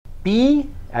B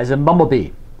as in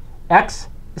bumblebee,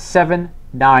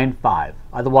 X795,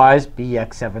 otherwise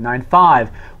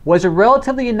BX795, was a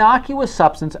relatively innocuous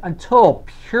substance until,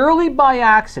 purely by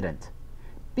accident,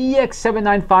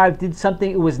 BX795 did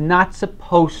something it was not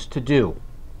supposed to do.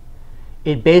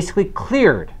 It basically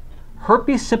cleared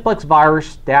herpes simplex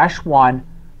virus -1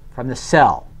 from the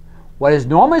cell. What is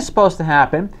normally supposed to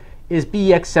happen is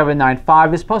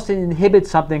BX795 is supposed to inhibit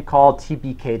something called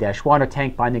TBK-1 or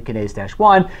tank binding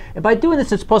kinase-1, and by doing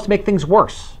this it's supposed to make things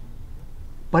worse.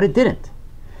 But it didn't.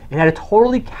 It had a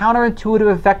totally counterintuitive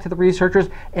effect to the researchers,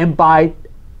 and by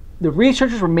the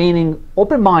researchers remaining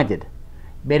open-minded,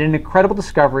 made an incredible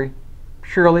discovery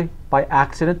purely by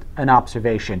accident and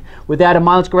observation. With that in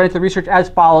mind, let's go right into the research as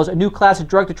follows. A new class of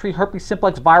drug to treat herpes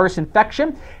simplex virus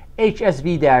infection,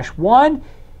 HSV-1.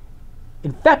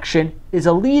 Infection is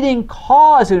a leading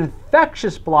cause of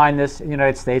infectious blindness in the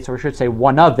United States, or I should say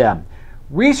one of them.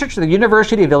 Researchers at the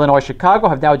University of Illinois Chicago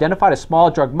have now identified a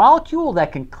small drug molecule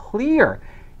that can clear.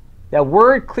 That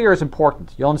word clear is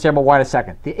important. You'll understand more why in a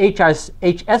second. The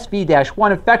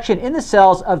HSV-1 infection in the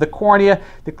cells of the cornea,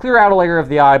 the clear outer layer of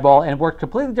the eyeball, and work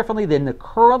completely differently than the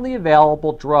currently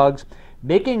available drugs,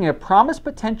 making it a promised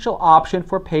potential option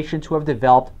for patients who have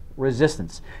developed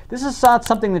resistance. This is not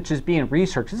something that's just being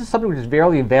researched. This is something which is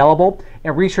very available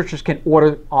and researchers can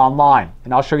order online.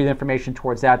 And I'll show you the information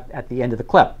towards that at the end of the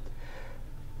clip.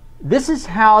 This is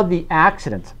how the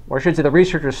accident, or I should say the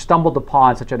researchers stumbled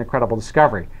upon such an incredible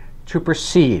discovery. To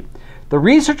proceed, the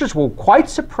researchers were quite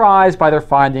surprised by their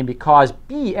finding because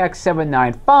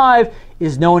BX795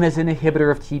 is known as an inhibitor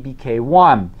of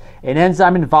TBK1, an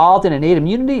enzyme involved in innate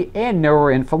immunity and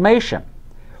neuroinflammation.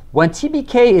 When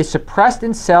TBK is suppressed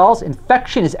in cells,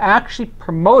 infection is actually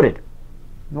promoted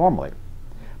normally.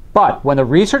 But when the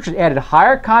researchers added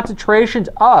higher concentrations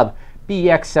of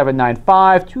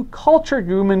BX795 to cultured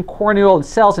human corneal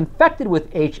cells infected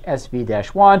with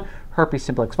HSV-1, herpes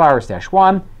simplex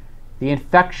virus-1, the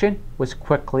infection was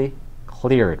quickly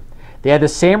cleared. They had the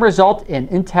same result in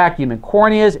intact human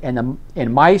corneas and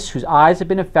in mice whose eyes had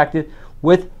been infected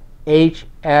with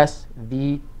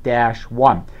HSV-1.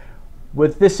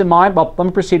 With this in mind, well, let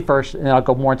me proceed first, and then I'll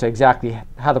go more into exactly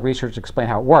how the researchers explain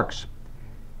how it works.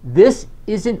 This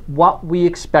isn't what we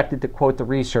expected, to quote the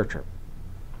researcher.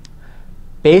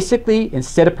 Basically,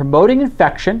 instead of promoting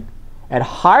infection at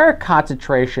higher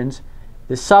concentrations,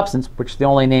 the substance, which the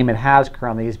only name it has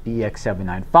currently is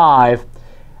BX795,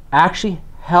 actually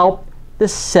helped the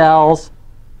cells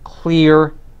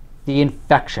clear the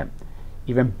infection.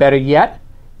 Even better yet,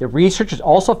 the researchers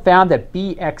also found that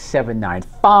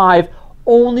BX795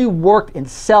 only worked in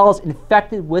cells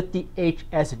infected with the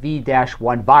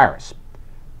HSV-1 virus.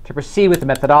 To proceed with the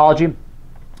methodology, in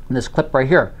this clip right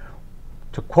here,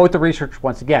 to quote the research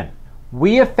once again,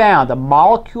 we have found a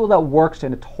molecule that works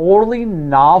in a totally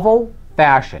novel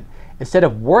fashion. Instead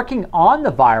of working on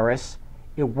the virus,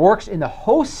 it works in the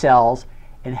host cells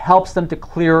and helps them to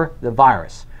clear the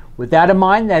virus. With that in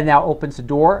mind, that now opens the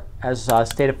door, as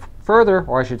stated further,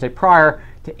 or I should say prior,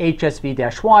 to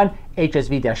HSV-1,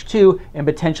 HSV-2, and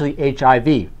potentially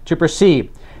HIV. To proceed,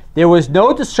 there was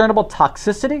no discernible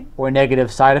toxicity or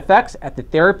negative side effects at the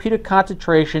therapeutic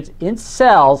concentrations in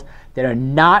cells that are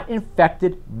not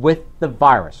infected with the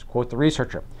virus, quote the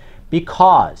researcher,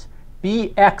 because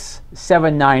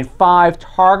BX795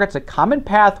 targets a common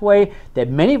pathway that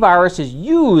many viruses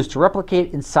use to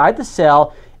replicate inside the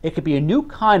cell. It could be a new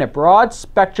kind of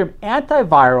broad-spectrum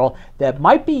antiviral that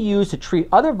might be used to treat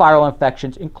other viral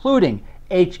infections, including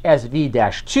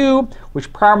HSV-2,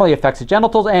 which primarily affects the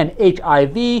genitals, and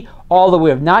HIV, although we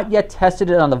have not yet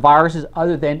tested it on the viruses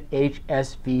other than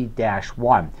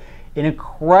HSV-1. An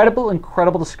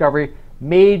incredible discovery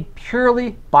made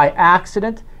purely by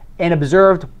accident and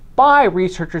observed by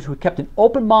researchers who kept an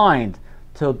open mind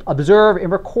to observe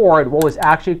and record what was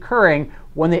actually occurring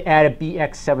when they added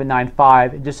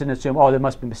BX795 and just didn't assume, oh, there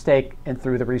must be a mistake, and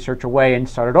threw the research away and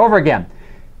started over again.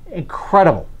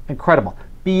 Incredible.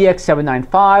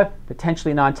 BX795,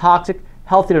 potentially non-toxic,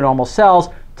 healthy to normal cells,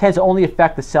 tends to only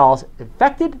affect the cells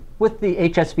infected with the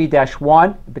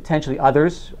HSV-1 and potentially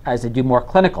others as they do more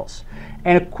clinicals.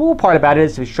 And a cool part about it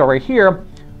is, as we show right here,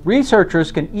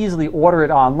 researchers can easily order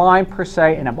it online per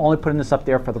se, and I'm only putting this up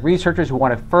there for the researchers who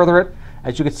want to further it.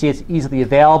 As you can see, it's easily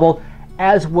available,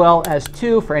 as well as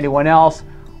too, for anyone else,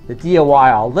 the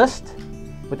DOI I'll list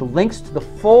with the links to the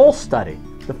full study.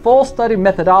 The full study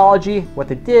methodology, what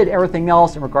they did, everything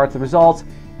else in regards to the results,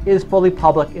 is fully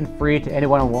public and free to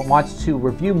anyone who wants to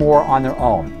review more on their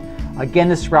own. Again,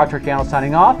 this is Route Church Channel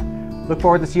signing off. Look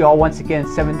forward to see you all once again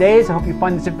in 7 days. I hope you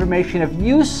find this information of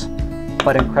use,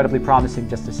 but incredibly promising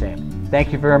just the same.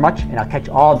 Thank you very much, and I'll catch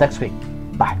you all next week.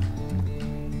 Bye.